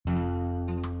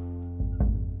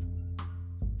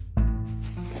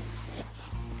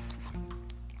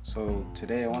So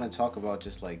today I want to talk about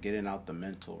just like getting out the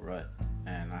mental rut,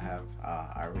 and I have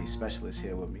our race specialist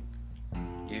here with me.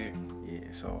 Yeah.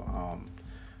 Yeah.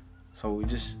 So we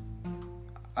just,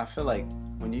 I feel like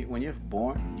when you're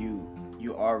born,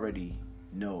 you already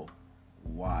know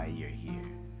why you're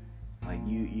here. Like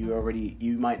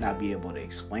you might not be able to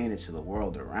explain it to the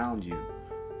world around you,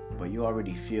 but you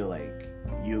already feel like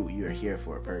you're here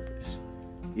for a purpose.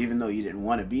 Even though you didn't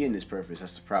want to be in this purpose,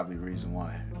 that's probably the reason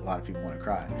why a lot of people want to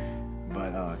cry.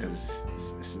 But because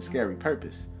it's a scary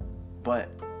purpose. But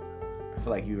I feel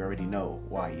like you already know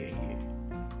why you're here.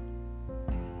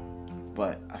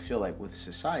 But I feel like with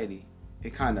society,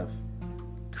 it kind of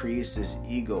creates this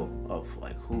ego of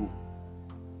like who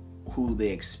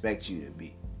they expect you to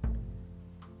be.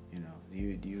 You know,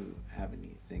 do you have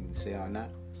anything to say on that?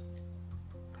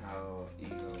 How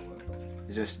ego?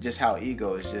 Just how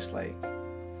ego is just like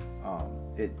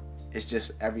it's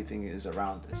just everything is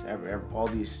around us. All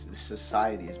these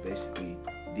society is basically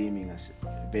deeming us,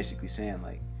 basically saying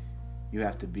like you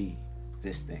have to be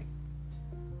this thing.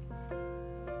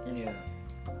 Yeah.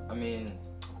 I mean,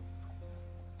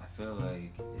 I feel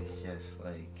like it's just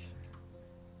like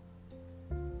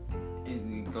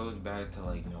it goes back to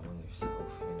like knowing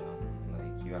yourself.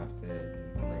 Like you have to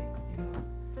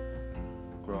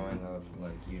growing up,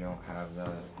 like you don't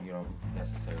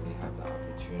necessarily have the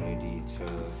opportunity to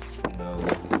know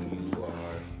who you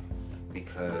are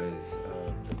because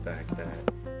of the fact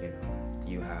that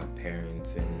you have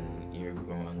parents and you're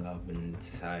growing up in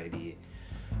society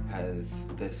has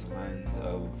this lens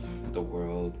of the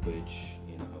world which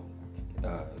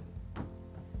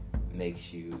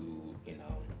makes you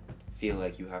feel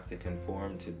like you have to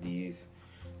conform to these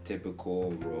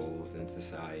typical roles in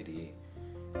society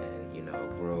and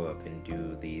grow up and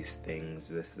do these things,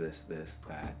 this,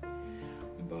 that.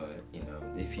 But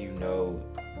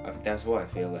if that's why I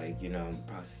feel like the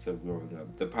process of growing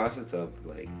up, the process of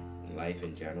like life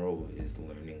in general is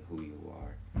learning who you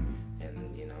are and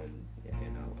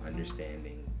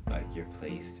understanding like your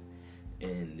place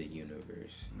in the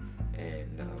universe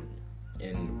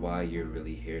and why you're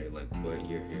really here, like what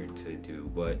you're here to do,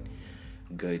 what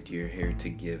good you're here to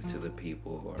give to the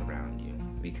people who are around you,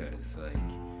 because like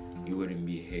you wouldn't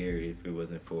be here if it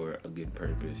wasn't for a good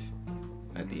purpose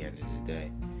at the end of the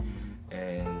day.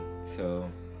 And so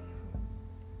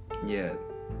yeah,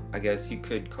 I guess you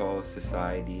could call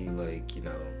society like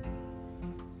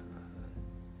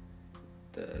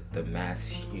the mass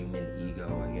human ego,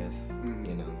 I guess,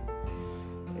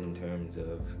 in terms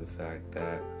of the fact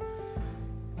that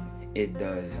it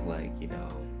does like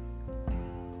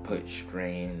put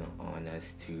strain on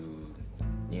us to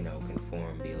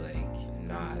conform, be like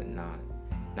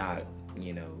not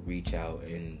reach out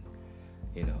and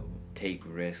take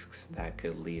risks that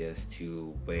could lead us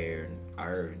to where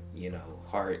our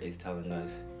heart is telling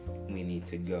us we need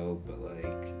to go, but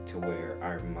like to where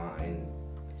our mind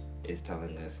is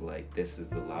telling us like this is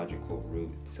the logical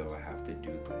route, so I have to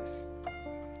do this.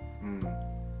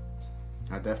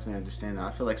 I definitely understand that.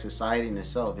 I feel like society in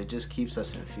itself, it just keeps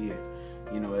us in fear.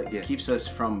 It keeps us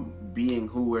from being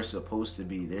who we're supposed to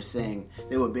be.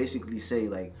 They would basically say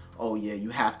like, oh yeah, you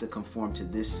have to conform to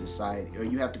this society, or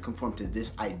you have to conform to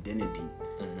this identity,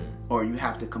 or you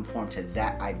have to conform to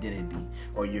that identity,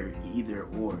 or you're either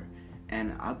or.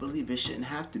 And I believe it shouldn't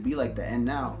have to be like that. And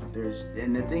now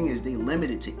and the thing is, they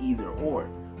limit it to either or.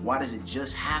 Why does it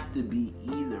just have to be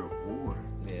either or?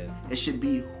 Yeah. It should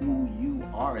be who you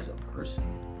are as a person.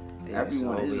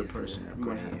 Everyone is a person.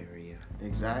 Everyone area.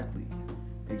 Exactly.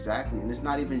 And it's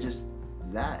not even just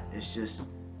that. It's just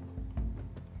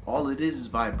all it is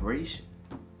vibration.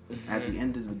 At the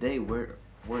end of the day,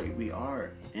 we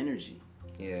are energy.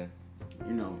 Yeah.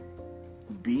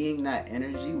 Being that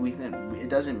energy, it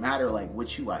doesn't matter like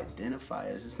what you identify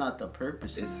as. It's not the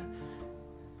purpose.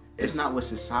 It's not what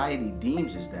society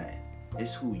deems as that.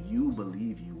 It's who you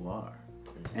believe you are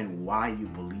and why you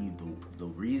believe the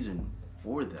reason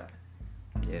for that.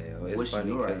 Yeah, it's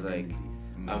funny because like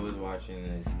I was watching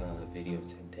this video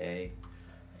today,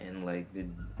 and like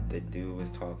the dude was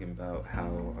talking about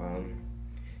how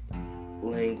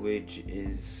language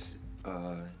is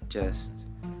just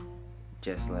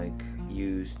like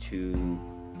used to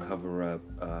cover up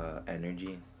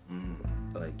energy,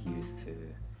 like used to,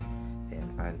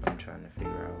 and I'm trying to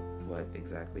figure out what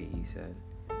exactly he said.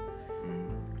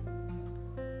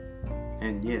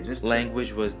 And yeah, just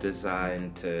language was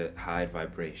designed to hide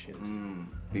vibrations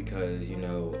because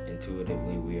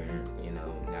intuitively we are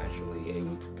naturally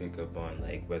able to pick up on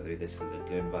like whether this is a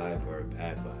good vibe or a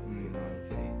bad vibe. You know what I'm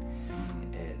saying?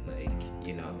 And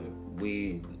like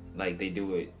we like they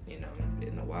do it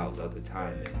in the wild all the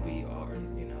time, and we are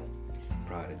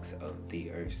products of the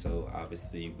earth, so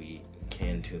obviously we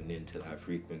can tune into that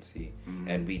frequency.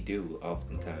 And we do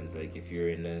oftentimes. Like if you're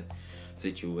in a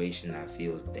situation that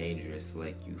feels dangerous,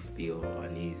 like you feel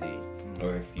uneasy,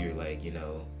 or if you're like, you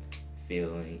know,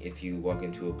 feeling, if you walk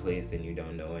into a place and you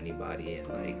don't know anybody and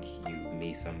like you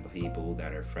meet some people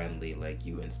that are friendly, like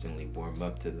you instantly warm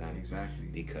up to them. Exactly.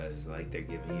 Because like they're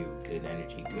giving you good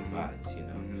energy, good vibes, you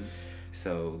know.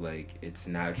 So like it's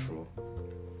natural.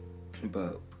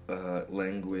 But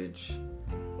language,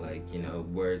 like, you know,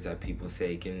 words that people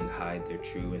say can hide their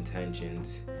true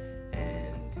intentions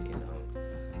and, you know,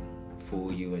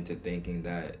 fool you into thinking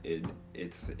that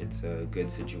it's a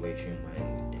good situation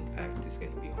when in fact it's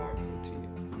going to be harmful to you.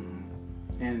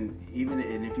 And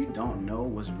if you don't know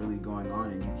what's really going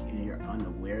on and you're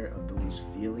unaware of those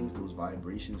feelings, those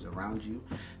vibrations around you,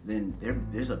 then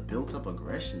there's a built-up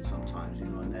aggression sometimes, you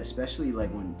know, and especially like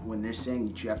when they're saying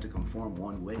that you have to conform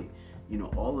one way, you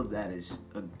know, all of that is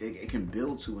it can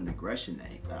build to an aggression,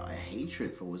 a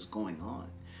hatred for what's going on,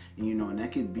 and, you know, and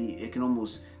it can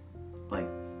almost like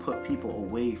put people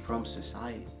away from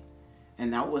society,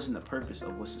 and that wasn't the purpose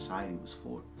of what society was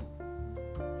for,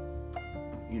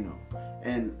 you know.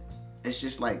 And it's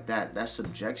just like that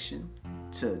subjection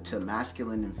to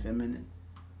masculine and feminine,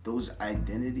 those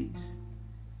identities.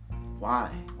 Why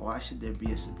should there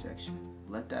be a subjection?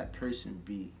 Let that person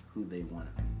be who they want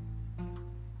to be.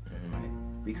 Right?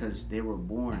 Because they were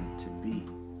born to be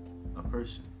a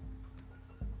person.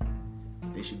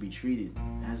 They should be treated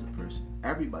as a person.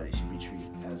 Everybody should be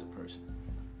treated as a person,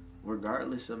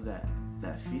 regardless of that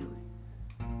feeling.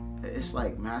 It's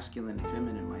like masculine and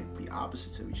feminine might be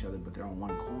opposites of each other, but they're on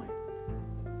one coin.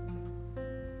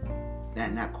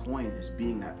 And that coin is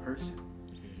being that person.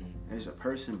 There's a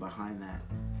person behind that,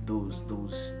 those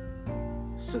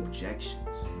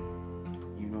subjections.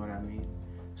 You know what I mean?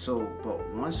 So, but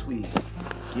once we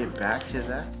get back to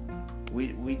that,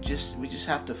 we just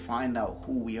have to find out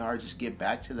who we are. Just get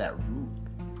back to that root,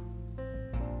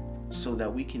 so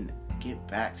that we can get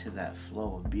back to that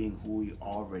flow of being who we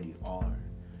already are.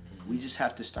 We just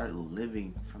have to start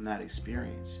living from that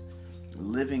experience,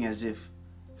 living as if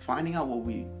finding out what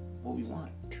we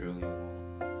want, Truly.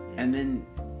 and then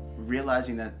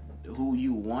realizing that who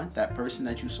you want, that person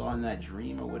that you saw in that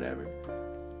dream or whatever,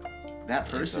 that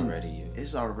person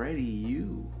is already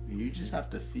you. You just have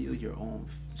to feel your own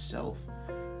self.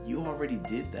 You already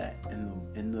did that in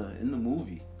the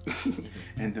movie,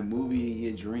 in the movie in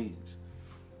your dreams.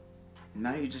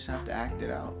 Now you just have to act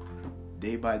it out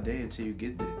day by day until you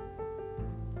get there.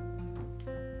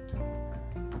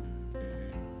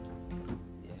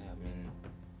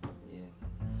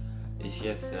 It's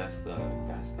just that's the hard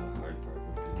part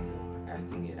for people,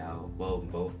 acting it out. Well,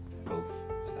 both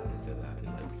sides of that,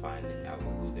 and like finding out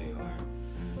who they are,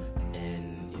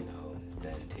 and, you know,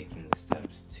 then taking the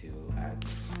steps to act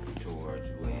towards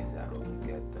ways that will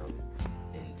get them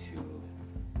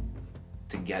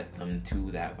to get them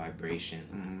to that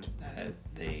vibration that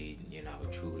they, you know,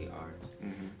 truly are,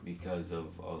 because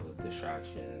of all the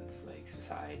distractions like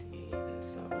society and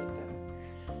stuff like that,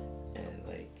 and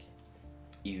like.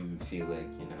 You feel like,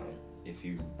 you know, if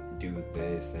you do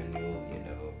this, then you'll, you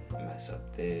know, mess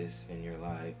up this in your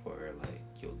life, or like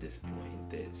you'll disappoint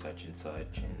this, such and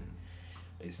such, and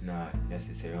it's not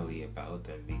necessarily about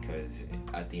them, because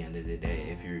at the end of the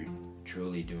day, if you're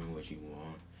truly doing what you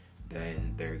want,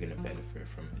 then they're gonna benefit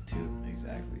from it too.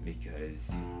 Exactly.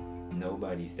 Because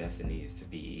nobody's destiny is to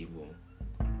be evil.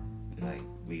 Like,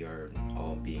 we are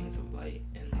all beings of light,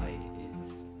 and light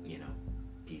is, you know,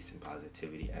 peace and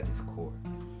positivity at its core,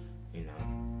 you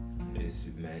know, is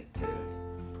meant to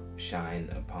shine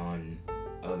upon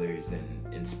others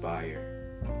and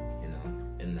inspire, you know,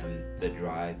 in them the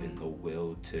drive and the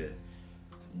will to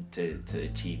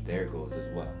achieve their goals as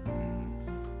well.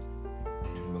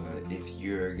 But if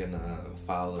you're gonna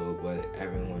follow what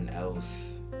everyone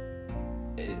else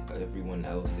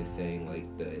is saying, like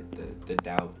the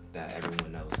doubt that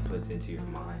everyone else puts into your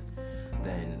mind,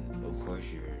 then of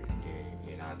course you're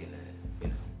not gonna, you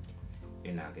know,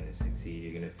 you're not gonna succeed.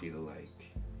 You're gonna feel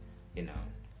like, you know,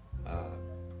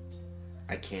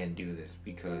 I can't do this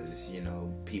because, you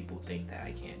know, people think that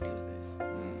I can't do this.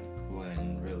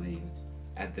 When really,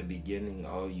 at the beginning,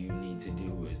 all you need to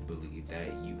do is believe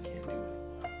that you can do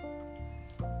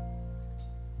it.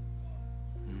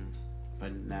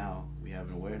 But now we have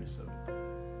an awareness of it.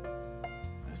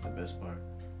 That's the best part.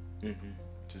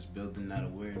 Just building that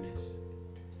awareness.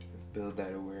 Build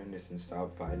that awareness and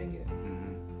stop fighting it.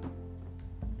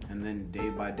 And then day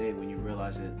by day, when you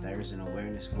realize that there's an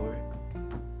awareness for it,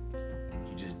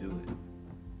 you just do it.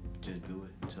 just do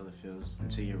it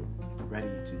until you're ready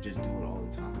to just do it all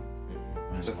the time.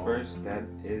 Mm-hmm. The first step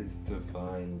is to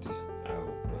find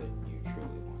out what you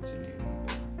truly want to do.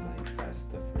 Like that's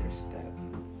the first step.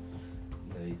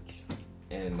 Like,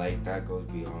 and like that goes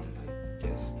beyond like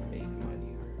just make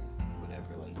money or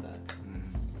whatever like that.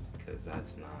 Because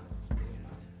that's not,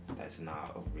 that's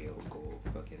not a real goal.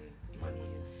 Fucking money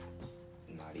is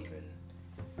not even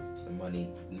the money.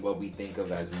 What we think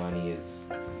of as money is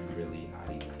really not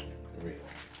even real.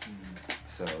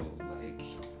 So like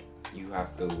you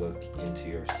have to look into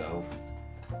yourself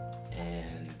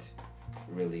and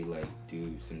really like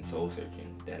do some soul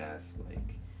searching. That ass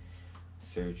like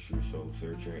search your soul,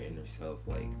 search your inner self,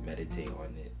 like meditate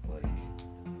on it, like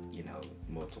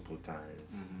multiple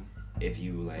times. If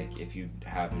you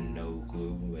have no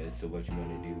clue as to what you want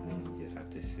to do, then you just have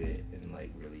to sit and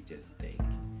like really just think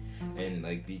and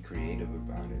like be creative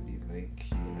about it. Be like,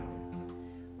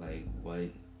 like what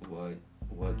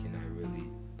can I really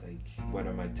like? What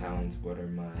are my talents? What are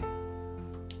my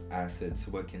assets?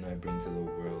 What can I bring to the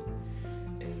world?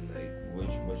 And like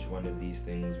which one of these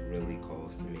things really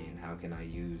calls to me, and how can I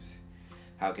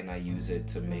use it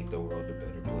to make the world a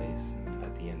better place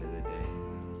at the end of the day?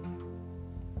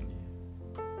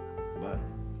 But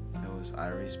it was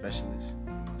Irate Specialist.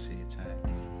 You want to see your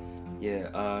tags?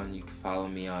 Yeah, you can follow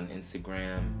me on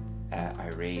Instagram at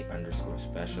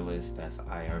irate_specialist. That's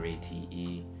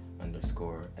IRATE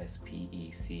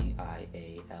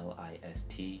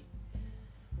 _SPECIALIST.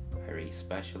 Irate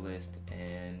Specialist.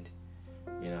 And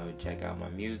check out my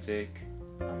music.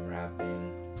 I'm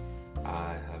rapping.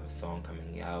 I have a song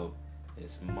coming out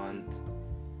this month.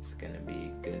 It's gonna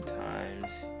be good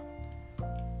times.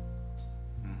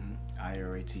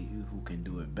 IRATE, who can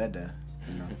do it better,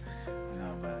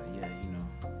 but yeah,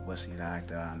 Wesley the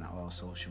Actor on all social